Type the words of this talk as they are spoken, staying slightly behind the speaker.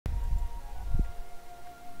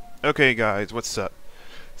Okay guys, what's up?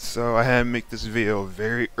 So I had to make this video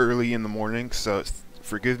very early in the morning, so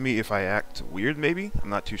forgive me if I act weird maybe?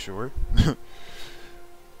 I'm not too sure. I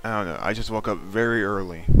don't know, I just woke up very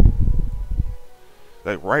early.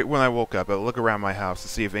 Like right when I woke up, I look around my house to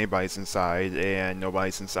see if anybody's inside, and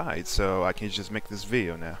nobody's inside, so I can just make this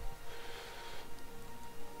video now.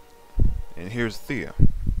 And here's Thea.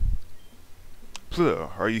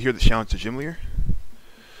 Pluto, are you here to challenge the gym leader?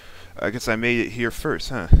 I guess I made it here first,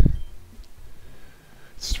 huh?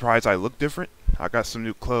 Surprised I look different? I got some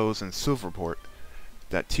new clothes and Silverport.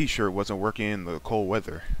 That t-shirt wasn't working in the cold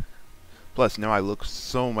weather. Plus, now I look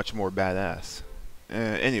so much more badass.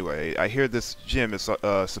 Anyway, I hear this gym is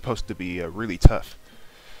supposed to be really tough.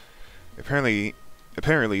 Apparently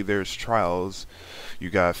there's trials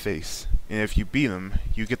you gotta face. And if you beat them,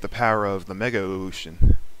 you get the power of the Mega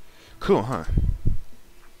Evolution. Cool, huh?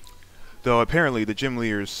 Though apparently the gym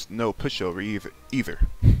leader's no pushover either.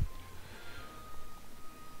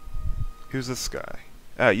 Who's this guy?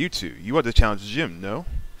 Ah, you two. You want to challenge the gym, no?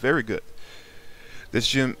 Very good. This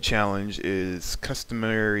gym challenge is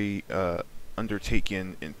customary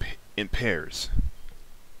undertaken in pairs.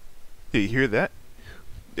 Do you hear that?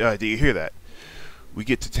 Do you hear that? We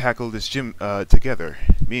get to tackle this gym together,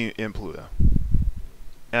 me and Pluto.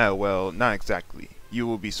 Ah, well, not exactly. You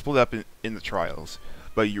will be split up in the trials,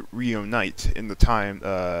 but you reunite in time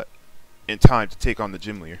to take on the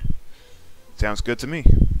gym leader. Sounds good to me.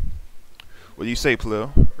 What do you say,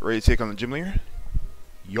 Pluto? Ready to take on the gym leader?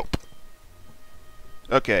 Yup.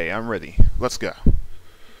 Okay, I'm ready. Let's go.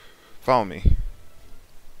 Follow me.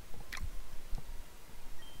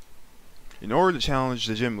 In order to challenge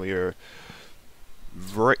the gym leader,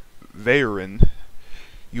 Veyron,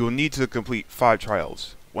 you will need to complete 5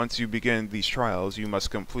 trials. Once you begin these trials, you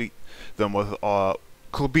must complete them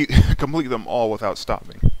complete them all without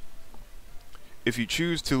stopping. If you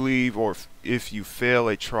choose to leave or if you fail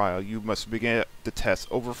a trial, you must begin the test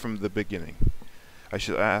over from the beginning. I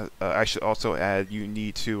should also add you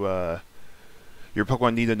need to your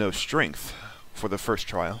Pokemon need to know Strength for the first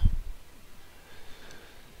trial.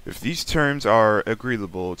 If these terms are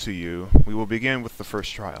agreeable to you, we will begin with the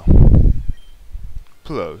first trial.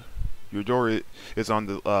 Pluto, your door is on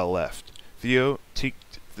the left. Theo, take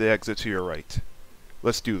the exit to your right.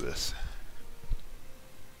 Let's do this.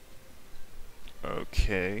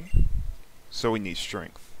 Okay, so we need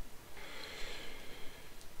Strength.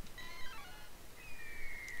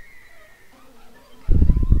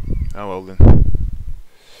 Oh well then.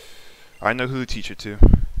 I know who to teach it to.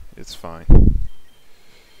 It's fine.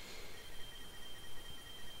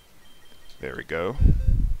 There we go.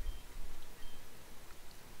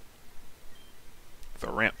 The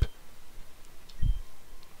ramp.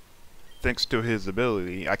 Thanks to his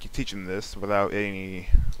ability, I can teach him this without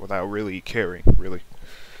really caring, really.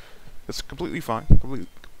 It's completely fine.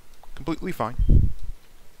 Completely fine.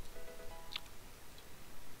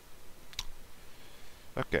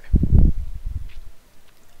 Okay.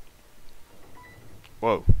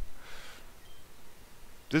 Whoa.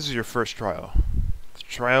 This is your first trial. The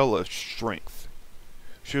trial of Strength.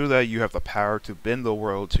 Show that you have the power to bend the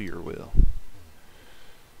world to your will.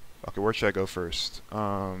 Okay, where should I go first?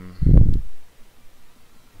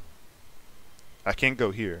 I can't go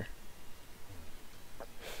here.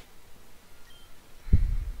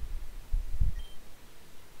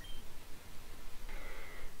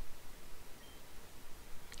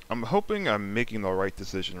 I'm hoping I'm making the right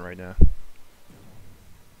decision right now.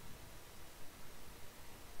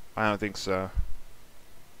 I don't think so.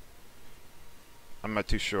 I'm not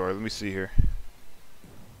too sure. Let me see here.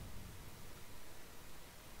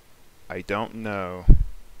 I don't know.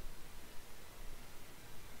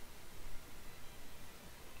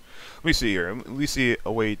 Let me see here. Let me see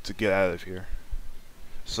a way to get out of here.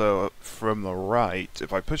 So, from the right,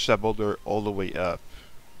 if I push that boulder all the way up,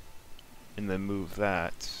 and then move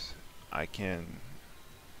that, I can...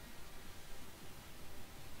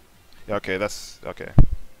 Okay, that's... okay.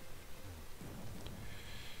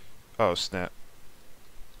 Oh, snap.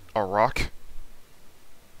 A rock?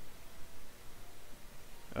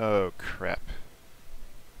 Oh, crap.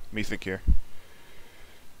 Let me think here.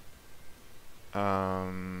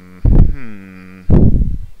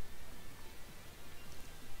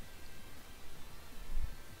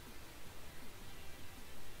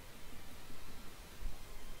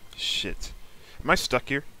 Shit. Am I stuck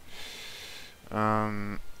here?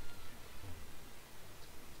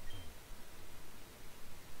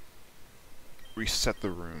 Reset the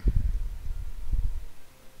room.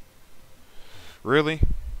 Really?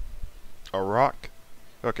 A rock?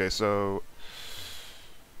 Okay, so...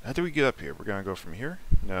 how do we get up here? We're gonna go from here?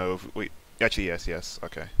 No, wait. Actually, yes,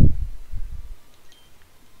 okay.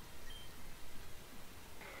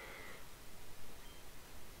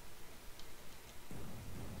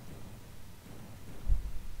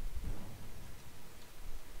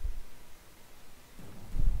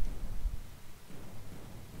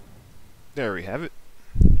 There we have it.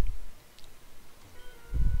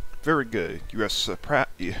 Very good. You have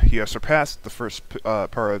surpassed the first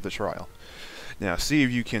part of the trial. Now see if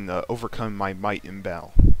you can overcome my might in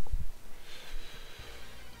battle.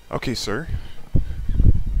 Okay, sir.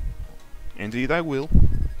 Indeed, I will.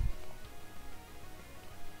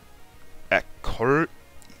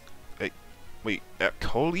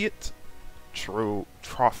 Acoliot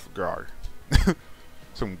Trofgar.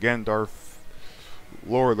 Some Gandalf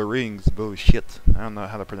Lord of the Rings bullshit. I don't know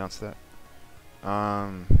how to pronounce that.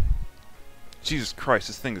 Jesus Christ,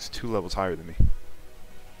 this thing is 2 levels higher than me.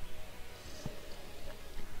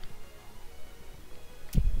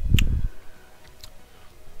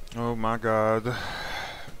 Oh my god.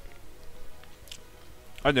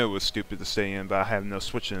 I know it was stupid to stay in, but I have no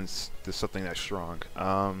switch-ins to something that strong.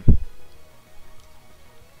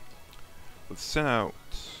 Let's send out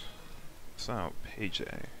page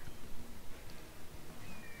A.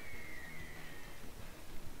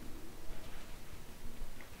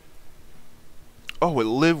 Oh, it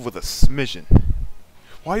lived with a smidgen.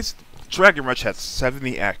 Why is Dragon Rush has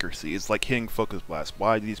 70 accuracy? It's like hitting Focus Blast.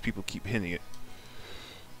 Why do these people keep hitting it?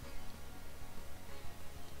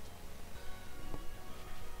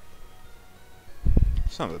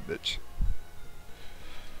 Son of a bitch.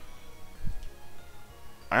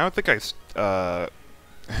 I don't think I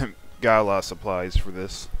got a lot of supplies for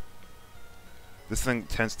this. This thing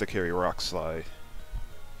tends to carry Rock Slide.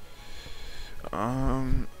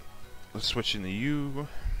 Let's switch into you.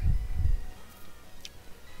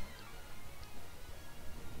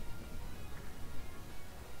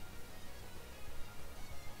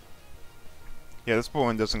 Yeah, this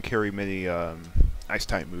one doesn't carry many ice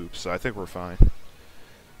type moves, so I think we're fine.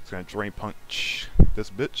 It's gonna Drain Punch this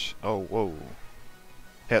bitch. Oh, whoa.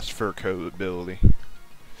 Has Fur Coat ability.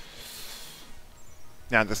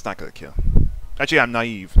 Nah, that's not gonna kill. Actually, I'm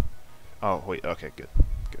naive. Oh, wait, okay, good.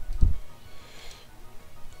 Good.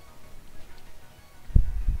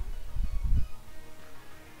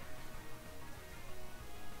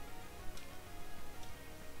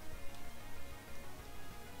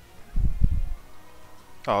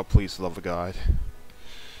 Oh, please, love of God.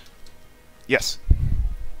 Yes.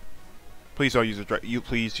 Please don't use a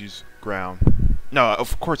please use ground. No,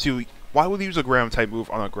 of course you. Why would he use a ground type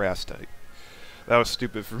move on a grass type? That was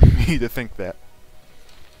stupid for me to think that.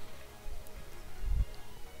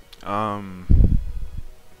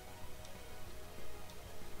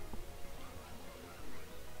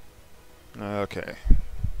 Okay.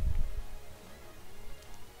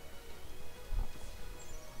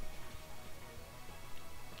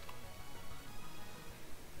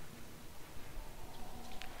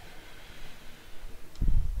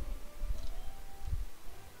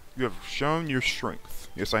 You have shown your strength.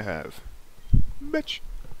 Yes, I have. Bitch.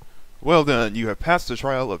 Well then, you have passed the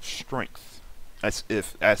trial of strength. As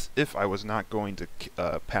if I was not going to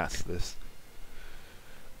pass this.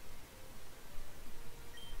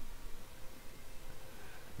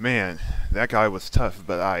 Man, that guy was tough,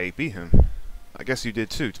 but I beat him. I guess you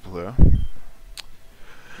did too, Pluto.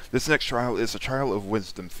 This next trial is a trial of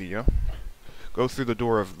wisdom, Theo. Go through the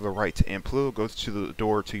door of the right, and Pluto goes to the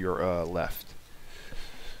door to your left.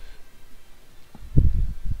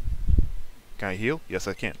 Can I heal? Yes,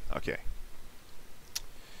 I can. Okay.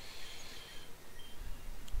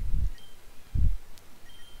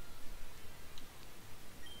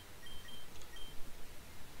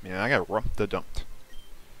 Man, I got rumped the dumped.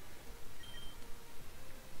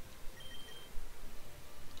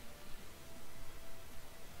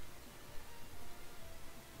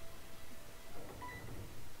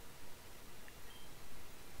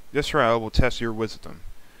 This trial will test your wisdom.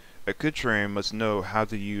 A good trainer must know how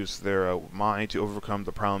to use their mind to overcome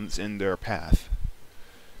the problems in their path.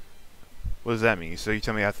 What does that mean? So you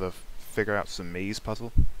tell me I have to figure out some maze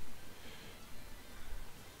puzzle?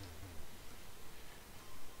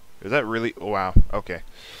 Is that really? Oh, wow. Okay.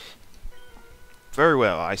 Very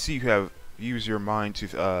well. I see you have used your mind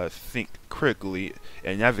to think critically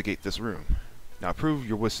and navigate this room. Now prove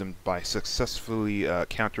your wisdom by successfully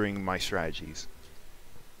countering my strategies.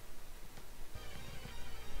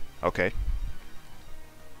 Okay.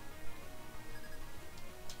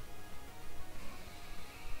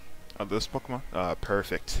 Oh, this Pokemon?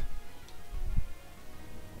 Perfect.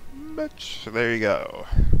 Bitch. So there you go.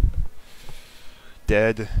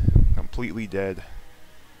 Dead. Completely dead.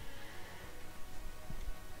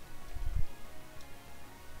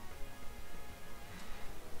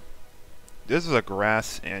 This is a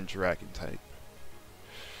grass and dragon type.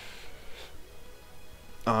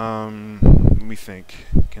 Let me think.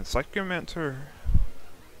 Can Psychomancer?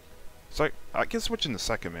 I can switch into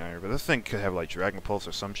Psychomancer, but this thing could have like Dragon Pulse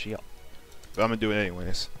or some shit. But I'm gonna do it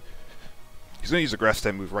anyways. He's gonna use a grass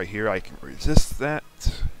type move right here. I can resist that.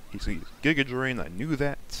 He's gonna use Giga Drain. I knew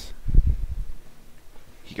that.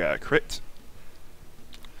 He got a crit.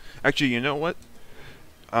 Actually, you know what?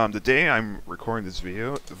 The day I'm recording this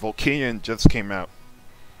video, Volcanion just came out.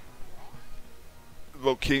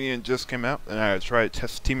 Volcanion just came out, and I tried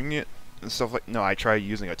test teaming it and stuff like. No, I tried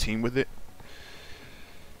using a team with it,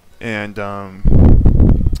 and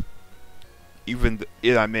even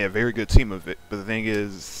I made a very good team of it. But the thing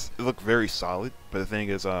is, it looked very solid. But the thing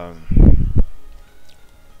is,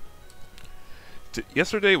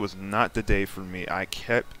 yesterday was not the day for me. I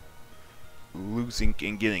kept losing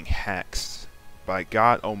and getting hacks. By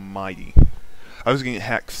God Almighty, I was getting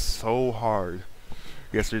hacked so hard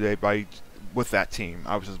yesterday with that team.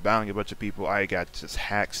 I was just battling a bunch of people. I got just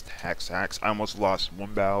hacks. I almost lost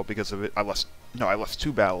one battle because of it. I lost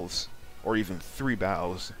 2 battles, or even 3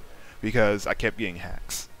 battles, because I kept getting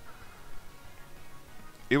hacks.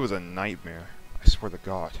 It was a nightmare. I swear to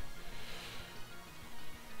God.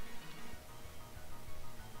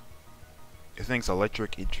 It thinks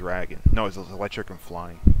electric and dragon. No, it's electric and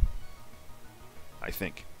flying. I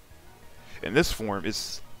think. In this form,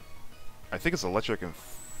 I think it's electric and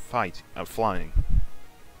flying.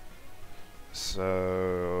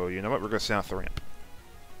 So, you know what? We're gonna stay off the ramp.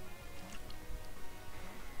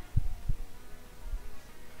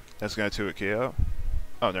 That's gonna do a KO.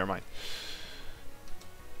 Oh, never mind.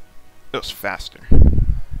 It was faster.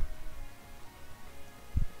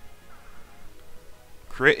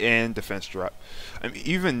 Crit and defense drop. I mean,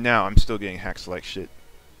 even now, I'm still getting hacks like shit.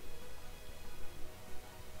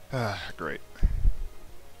 Great.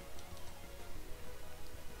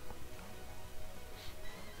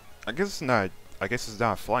 I guess it's not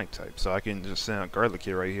a flying type, so I can just send out Garlic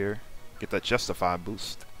here right here. Get that Justify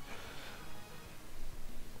boost.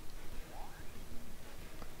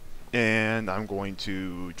 And I'm going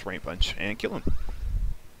to Drain Punch and kill him.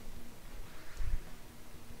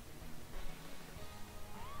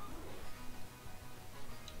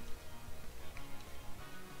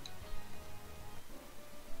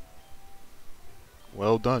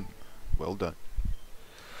 Well done. Well done.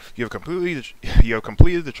 You have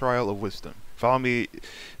completed the trial of wisdom. Follow me,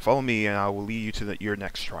 and I will lead you to your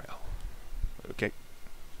next trial. Okay.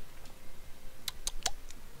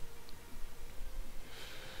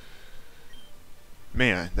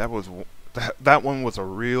 Man, that one was a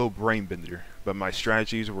real brain bender, but my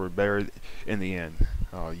strategies were better in the end.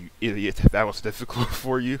 Oh, you idiot! That was difficult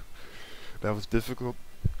for you. That was difficult.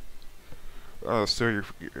 Oh, so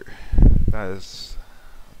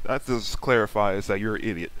that just clarifies that you're an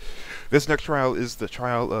idiot. This next trial is the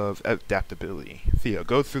trial of adaptability. Theo,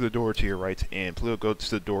 go through the door to your right, and Pluto, go to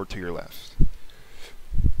the door to your left.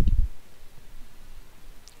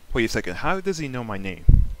 Wait a second, how does he know my name?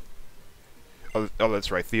 Oh,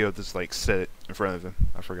 that's right, Theo just like said it in front of him.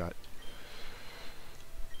 I forgot.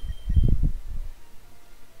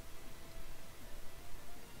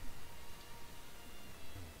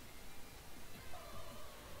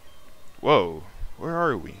 Whoa, where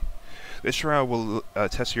are we? This trial will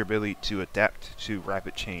test your ability to adapt to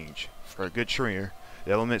rapid change. For a good trainer,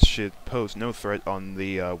 the elements should pose no threat on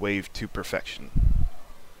the wave to perfection.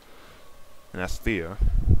 And that's Theo.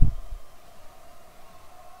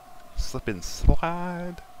 Slip and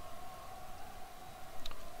slide.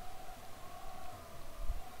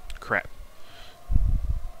 Crap.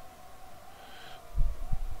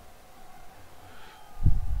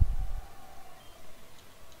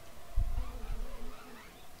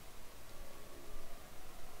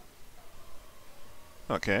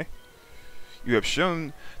 Okay. You have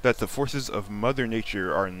shown that the forces of Mother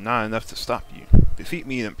Nature are not enough to stop you. Defeat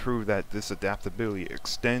me and prove that this adaptability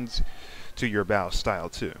extends to your battle style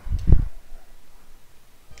too.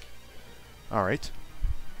 Alright.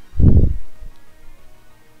 His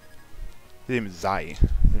name is Zai.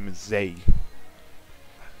 His name is Zay.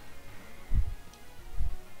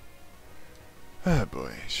 Oh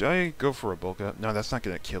boy. Should I go for a bulk up? No, that's not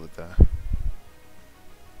gonna kill it though.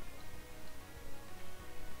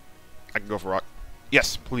 I can go for rock.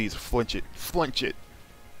 Yes, please, flinch it. Flinch it.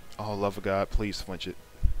 Oh, love of God, please flinch it.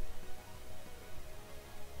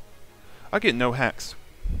 I get no hacks.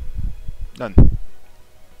 None.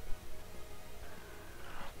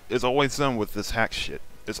 It's always them with this hack shit.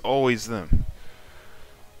 It's always them.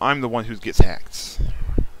 I'm the one who gets hacked.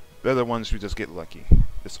 They're the ones who just get lucky.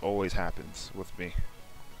 This always happens with me.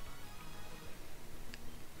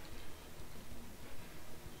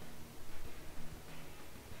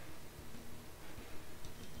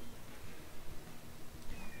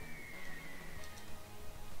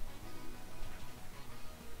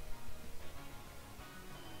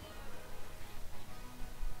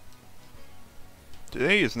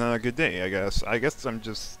 Today is not a good day, I guess.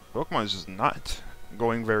 Pokemon is just not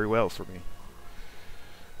going very well for me.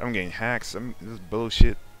 I'm getting hacks. This is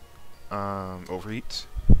bullshit. Overheats.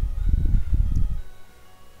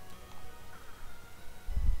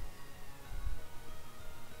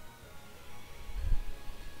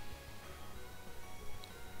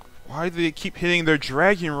 Why do they keep hitting their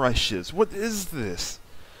dragon rushes? What is this?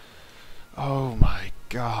 Oh my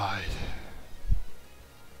god.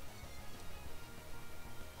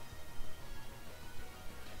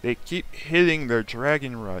 They keep hitting their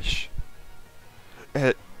dragon rush.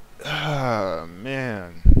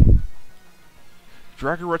 Man.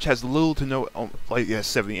 Dragon Rush has little to no, like, it has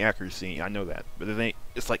 70 accuracy, I know that. But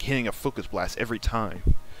it's like hitting a focus blast every time.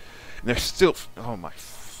 And they're still, oh my.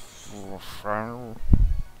 You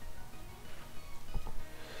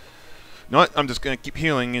know what? I'm just gonna keep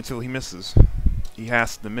healing until he misses. He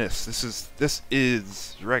has to miss. This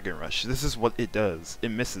is Dragon Rush. This is what it does. It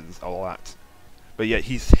misses a lot. But yet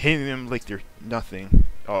he's hitting them like they're nothing.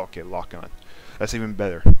 Oh, okay, lock on. That's even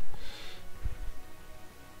better.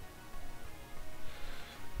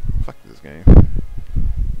 Fuck this game.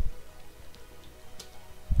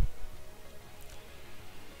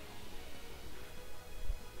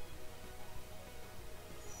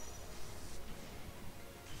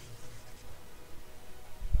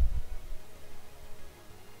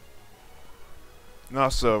 And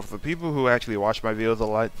also, for the people who actually watch my videos a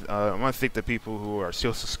lot, I want to thank the people who are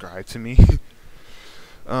still subscribed to me.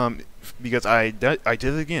 Because I did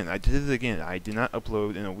it again. I did it again. I did not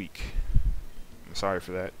upload in a week. I'm sorry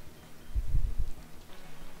for that.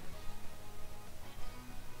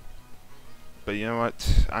 But you know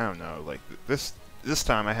what? I don't know. Like this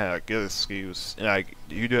time, I had a good excuse, and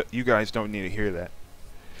you guys don't need to hear that.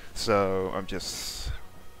 So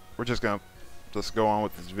we're just gonna go on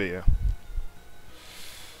with this video.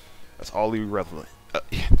 That's all irrelevant.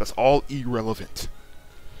 That's all irrelevant.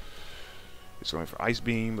 It's going for Ice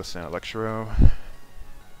Beam. Let's send Electro.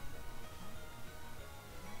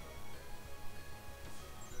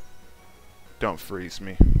 Don't freeze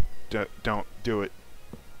me. Don't do it.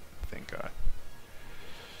 Thank God.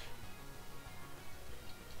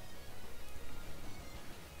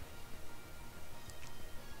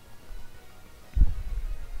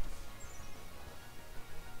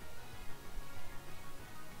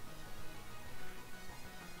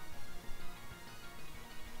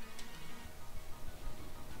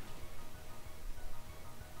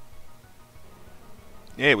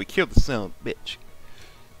 Yeah, we killed the son of a bitch.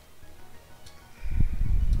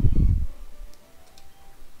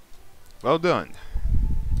 Well done.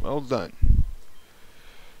 Well done.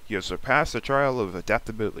 You have surpassed the trial of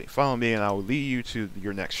adaptability. Follow me and I will lead you to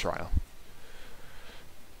your next trial.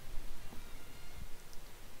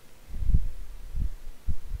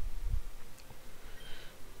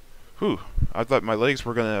 Whew. I thought my legs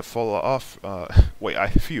were gonna fall off. Wait, I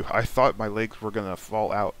thought my legs were gonna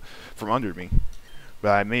fall out from under me.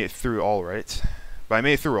 But I made it through all right.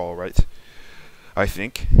 I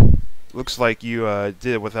think. Looks like you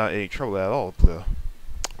did it without any trouble at all, Blue.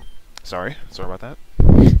 Sorry about that.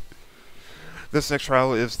 This next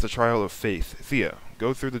trial is the trial of faith. Thea,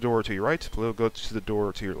 go through the door to your right. Blue, go to the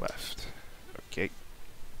door to your left. Okay.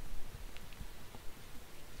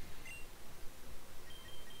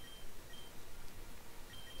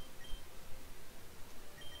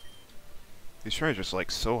 These trainers are just like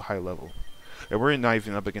so high level. And we're not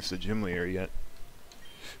even up against the gym leader yet.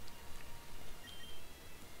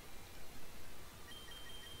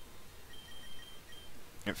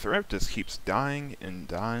 And Therap just keeps dying and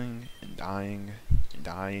dying and dying and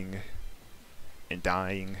dying and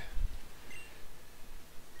dying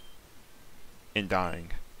and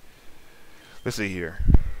dying. Let's see here.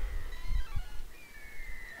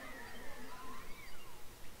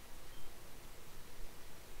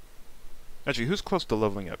 Actually, who's close to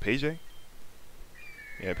leveling up? PJ?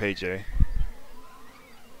 Yeah, PJ.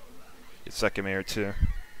 It's second mayor too.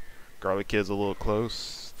 Garlic Kid's a little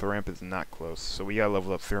close. Tharamp is not close. So we gotta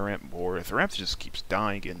level up Tharamp more. Tharamp just keeps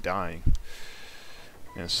dying and dying.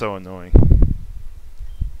 And it's so annoying.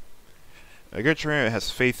 A good trainer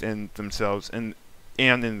has faith in themselves and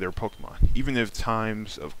in their Pokemon. Even in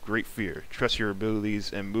times of great fear, trust your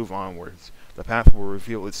abilities and move onwards. The path will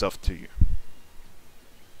reveal itself to you.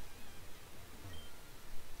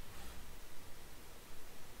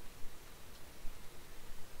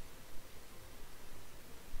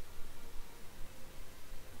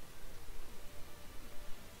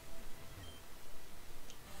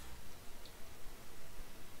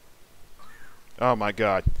 Oh my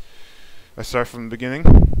god. I start from the beginning.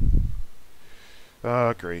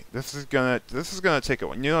 Oh, great. This is gonna take a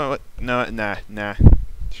while. You know what? No, nah.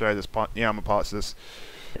 Should I just pause? Yeah, I'm gonna pause this.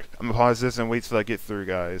 I'm gonna pause this and wait till I get through,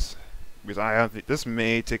 guys, because I have this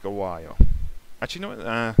may take a while. Actually, you know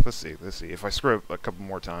what? Let's see. Let's see. If I screw up a couple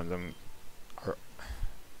more times, or-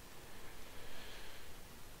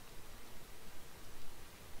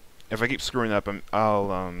 if I keep screwing up,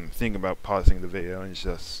 I'll think about pausing the video and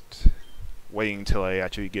just waiting until I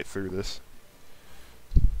actually get through this.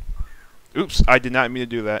 Oops, I did not mean to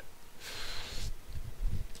do that.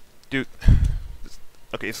 Dude.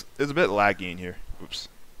 Okay, it's a bit laggy in here. Oops.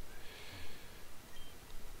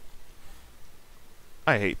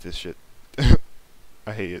 I hate this shit.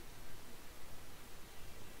 I hate it.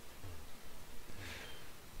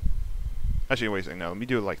 Actually, wait a second. No, let me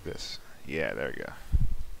do it like this. Yeah, there we go.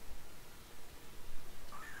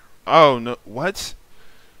 Oh, no. What?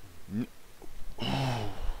 N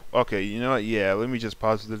Okay, you know what? Yeah, let me just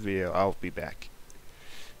pause the video. I'll be back.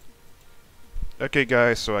 Okay,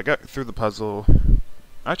 guys, so I got through the puzzle.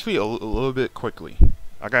 Actually, a little bit quickly.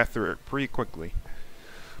 I got through it pretty quickly.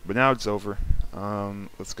 But now it's over.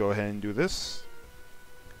 Let's go ahead and do this.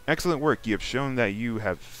 Excellent work. You have shown that you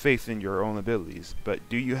have faith in your own abilities, but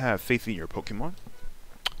do you have faith in your Pokemon?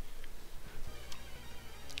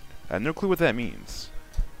 I have no clue what that means.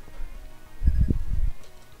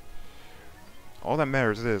 All that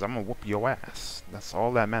matters is I'm gonna whoop your ass. That's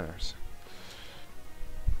all that matters.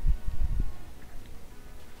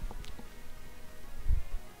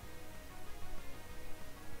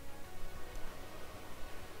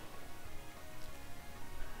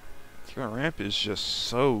 Your ramp is just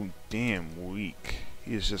so damn weak.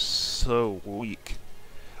 He is just so weak.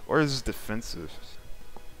 Or is his defensive?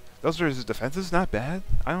 Those are his defenses not bad?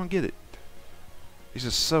 I don't get it. He's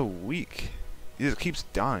just so weak. He just keeps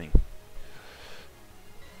dying.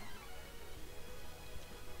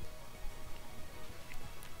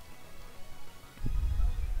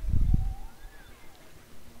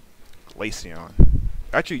 Glaceon.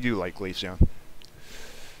 I actually do like Glaceon.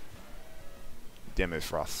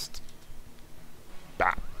 Frost.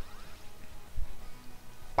 Bop.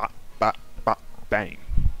 Bop, bop, bop, bang.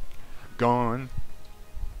 Gone.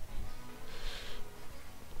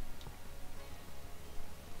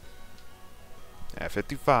 At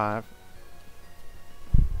 55.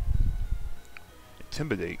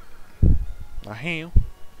 Intimidate. The hell?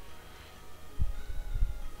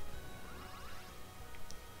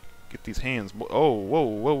 Get these hands. Oh,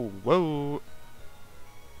 whoa.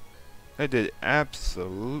 That did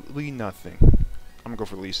absolutely nothing. I'm gonna go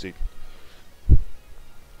for Leech Seed.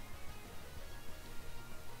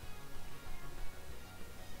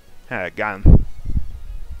 I got him.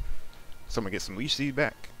 So I'm gonna get some Leech Seed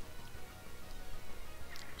back.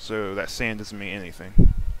 So that sand doesn't mean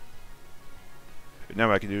anything. But now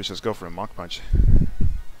what I can do is just go for a Mach Punch.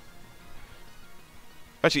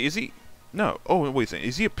 Actually, is he? No. Oh, wait a second.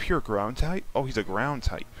 Is he a pure ground type? Oh, he's a ground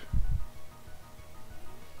type.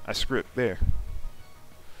 I screwed there.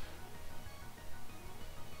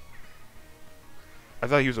 I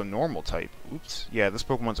thought he was a normal type. Oops. Yeah, this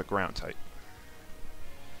Pokemon's a ground type.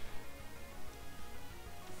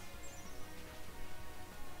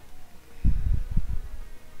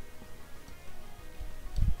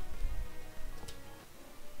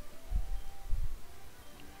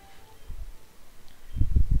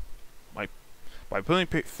 By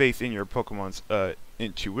putting faith in your Pokemon's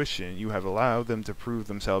intuition, you have allowed them to prove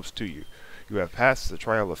themselves to you. You have passed the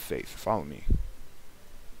trial of faith. Follow me.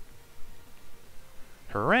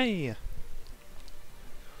 Hooray!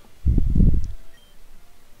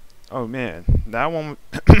 Oh man, that one...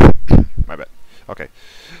 My bad. Okay.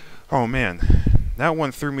 Oh man, that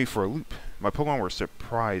one threw me for a loop. My Pokemon were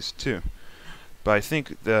surprised too. But I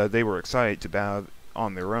think they were excited to battle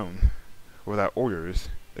on their own, without orders.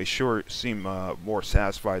 They sure seem more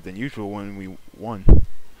satisfied than usual when we won.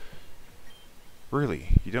 Really,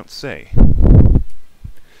 you don't say.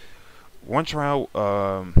 One final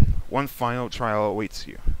trial awaits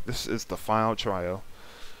you. This is the final trial,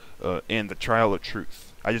 and the trial of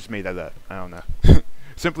truth. I just made that up. I don't know.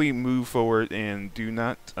 Simply move forward and do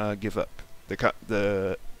not give up.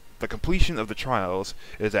 The completion of the trials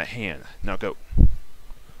is at hand. Now go.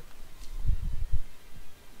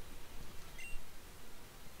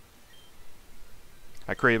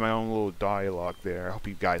 I created my own little dialogue there. I hope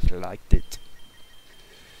you guys liked it.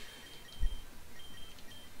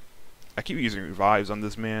 I keep using revives on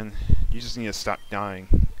this man. You just need to stop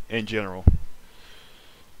dying. In general.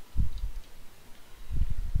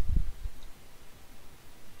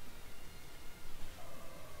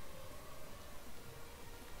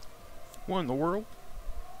 What in the world?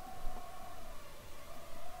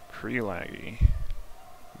 Pretty laggy.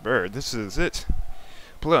 Bird, this is it.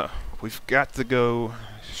 Blah, we've got to go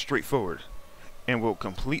straight forward, and we'll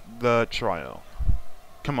complete the trial.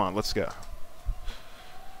 Come on, let's go.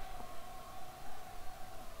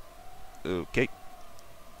 Okay.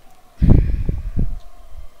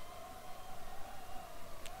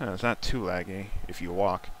 It's not too laggy if you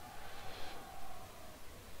walk.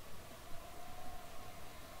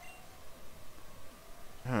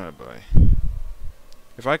 Oh boy.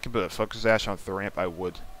 If I could put a focus dash on the ramp, I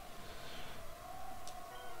would.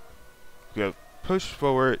 You have pushed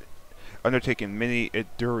forward, undertaken many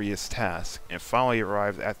arduous tasks, and finally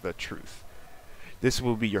arrived at the truth. This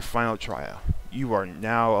will be your final trial. You are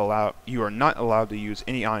not allowed to use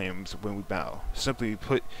any items when we battle. Simply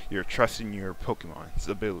put your trust in your Pokemon's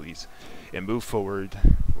abilities and move forward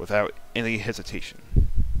without any hesitation.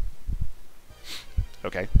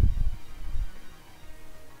 Okay.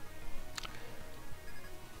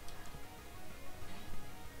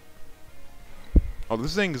 Oh,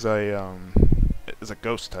 this thing is a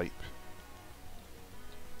ghost type.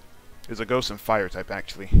 It's a ghost and fire type,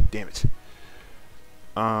 actually. Damn it.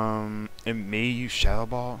 It may use Shadow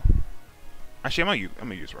Ball. Actually, I'm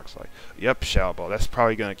gonna use Rock Slide. Yep, Shadow Ball. That's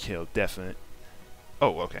probably gonna kill, definite.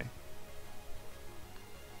 Oh, okay.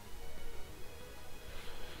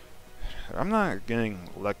 I'm not getting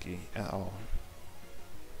lucky at all.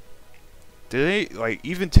 Today,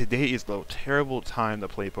 even today is the terrible time to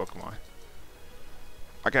play Pokemon.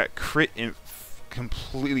 I got crit and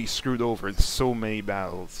completely screwed over in so many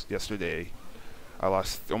battles yesterday. I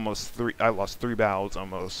lost three battles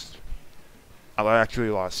almost. I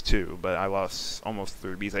actually lost 2, but I lost almost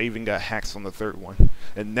 3 because I even got hacks on the 3rd one.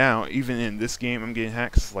 And now, even in this game, I'm getting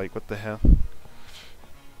hacks. Like, what the hell?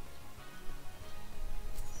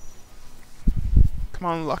 Come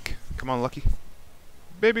on, Luck. Come on, Lucky.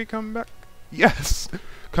 Baby, come back. Yes!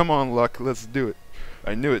 Come on, Luck. Let's do it.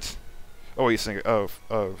 I knew it. Oh, he's saying, oh,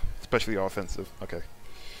 especially offensive. Okay.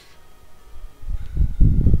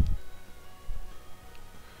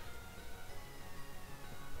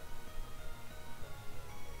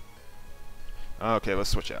 Okay, let's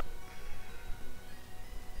switch out.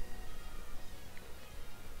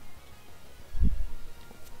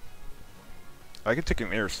 I can take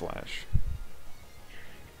an air slash.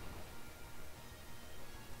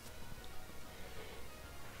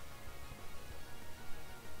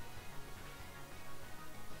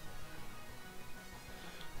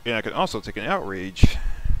 And I can also take an outrage.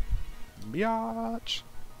 Biatch.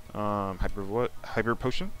 Hyper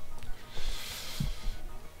potion.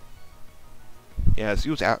 Yeah, let's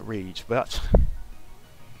use outrage, but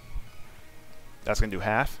that's gonna do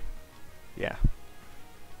half. Yeah.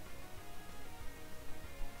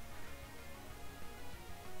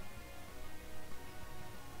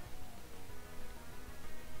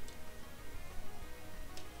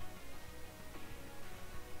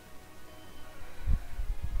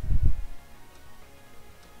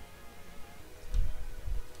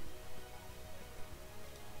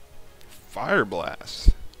 Fire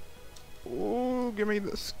blast. Oh, give me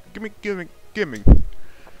this. Gimme.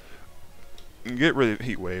 Get rid of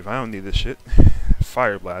Heat Wave. I don't need this shit.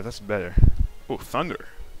 Fire blast. That's better. Oh, thunder.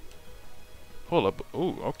 Hold up.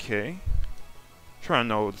 Oh, okay. Trying to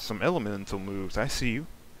know some elemental moves. I see you.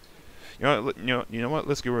 You know what?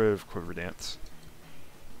 Let's get rid of Quiver Dance.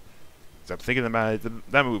 'Cause I'm thinking about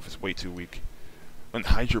it. That move is way too weak. And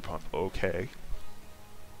Hydro Pump. Okay.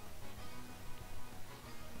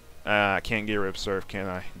 I can't get rid of Surf, can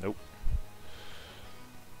I? Nope.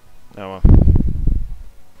 Oh well.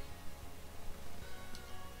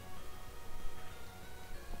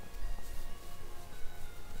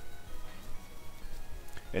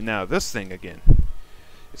 And now this thing again.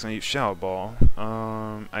 It's gonna use Shadow Ball.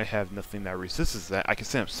 I have nothing that resists that. I can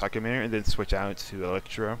send up Psycho Mare and then switch out to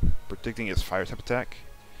Electro, predicting its fire type attack.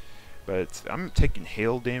 But I'm taking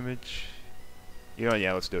hail damage.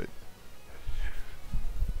 Yeah, let's do it.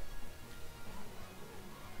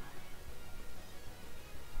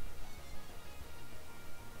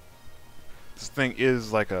 This thing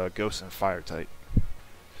is like a ghost and fire type.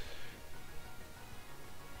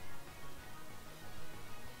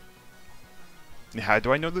 How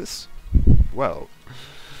do I know this? Well,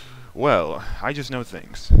 I just know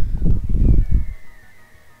things.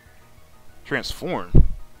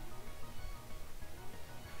 Transform.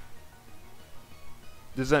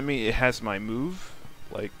 Does that mean it has my move?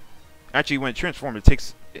 Like, actually, when it transforms,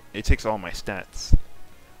 it takes all my stats.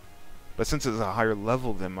 But since it's a higher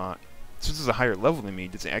level than me,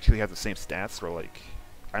 does it actually have the same stats? Or like,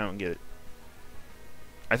 I don't get it.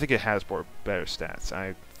 I think it has better stats.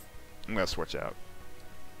 I'm gonna switch out.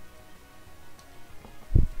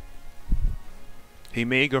 He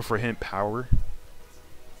may go for hint power.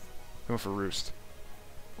 Go for roost.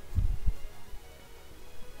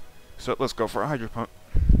 So let's go for a Hydro Pump.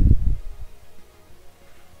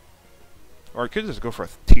 Or I could just go for a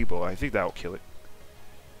T-Bolt. I think that'll kill it.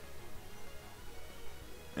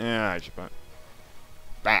 Yeah, Hydro Pump.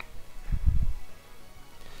 Bah.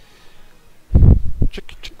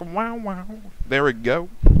 Chicka chicka wow wow. There we go.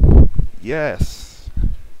 Yes.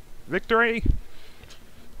 Victory!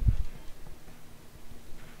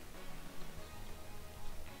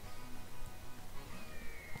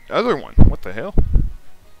 Other one. What the hell?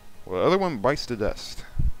 Well, the other one bites the dust.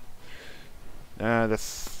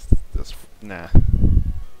 That's nah.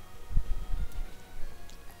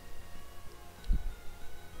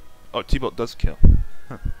 Oh, T-Bolt does kill.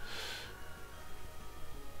 Huh.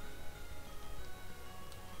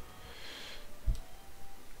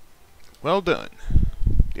 Well done.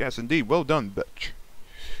 Yes, indeed. Well done, bitch.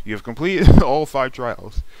 You have completed all 5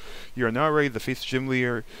 trials. You are now ready to face Gym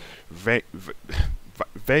Leader Varen.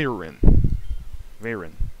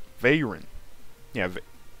 Yeah,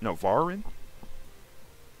 no, Varen?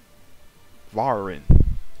 Varen.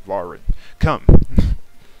 Come.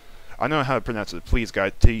 I know how to pronounce it. Please,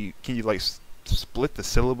 guys, can you like split the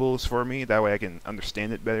syllables for me? That way I can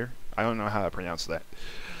understand it better. I don't know how to pronounce that.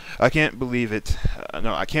 I can't believe it.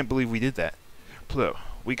 No, I can't believe we did that. Pluto,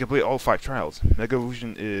 we complete all 5 trials. Mega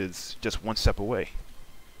Evolution is just 1 step away.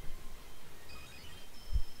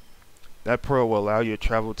 That pearl will allow you to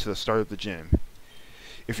travel to the start of the gym.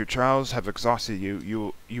 If your trials have exhausted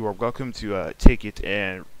you, you are welcome to take it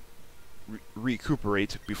and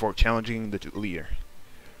recuperate before challenging the leader.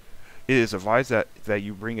 It is advised that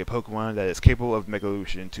you bring a Pokemon that is capable of Mega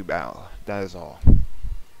Evolution to battle. That is all.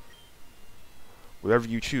 Whatever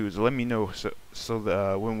you choose, let me know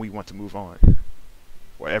so when we want to move on.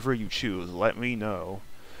 Whatever you choose, let me know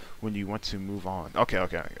when you want to move on. Okay.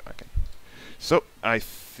 So, I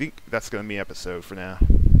think that's going to be an episode for now.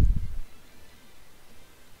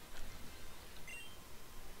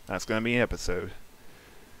 That's going to be an episode.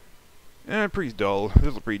 Pretty dull. This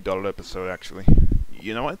is a pretty dull episode, actually.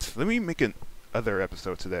 You know what? Let me make another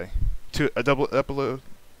episode today. A double upload.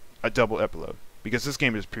 Because this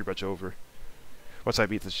game is pretty much over. Once I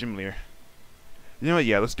beat this gym leader. You know what?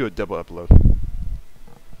 Yeah, let's do a double upload.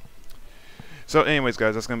 So, anyways,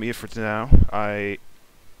 guys, that's going to be it for now. I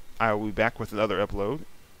will be back with another upload.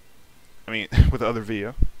 I mean, with another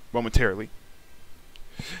video. Momentarily.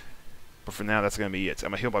 But for now, that's going to be it.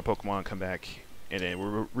 I'm going to heal my Pokemon, come back, and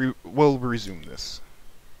then we'll resume this.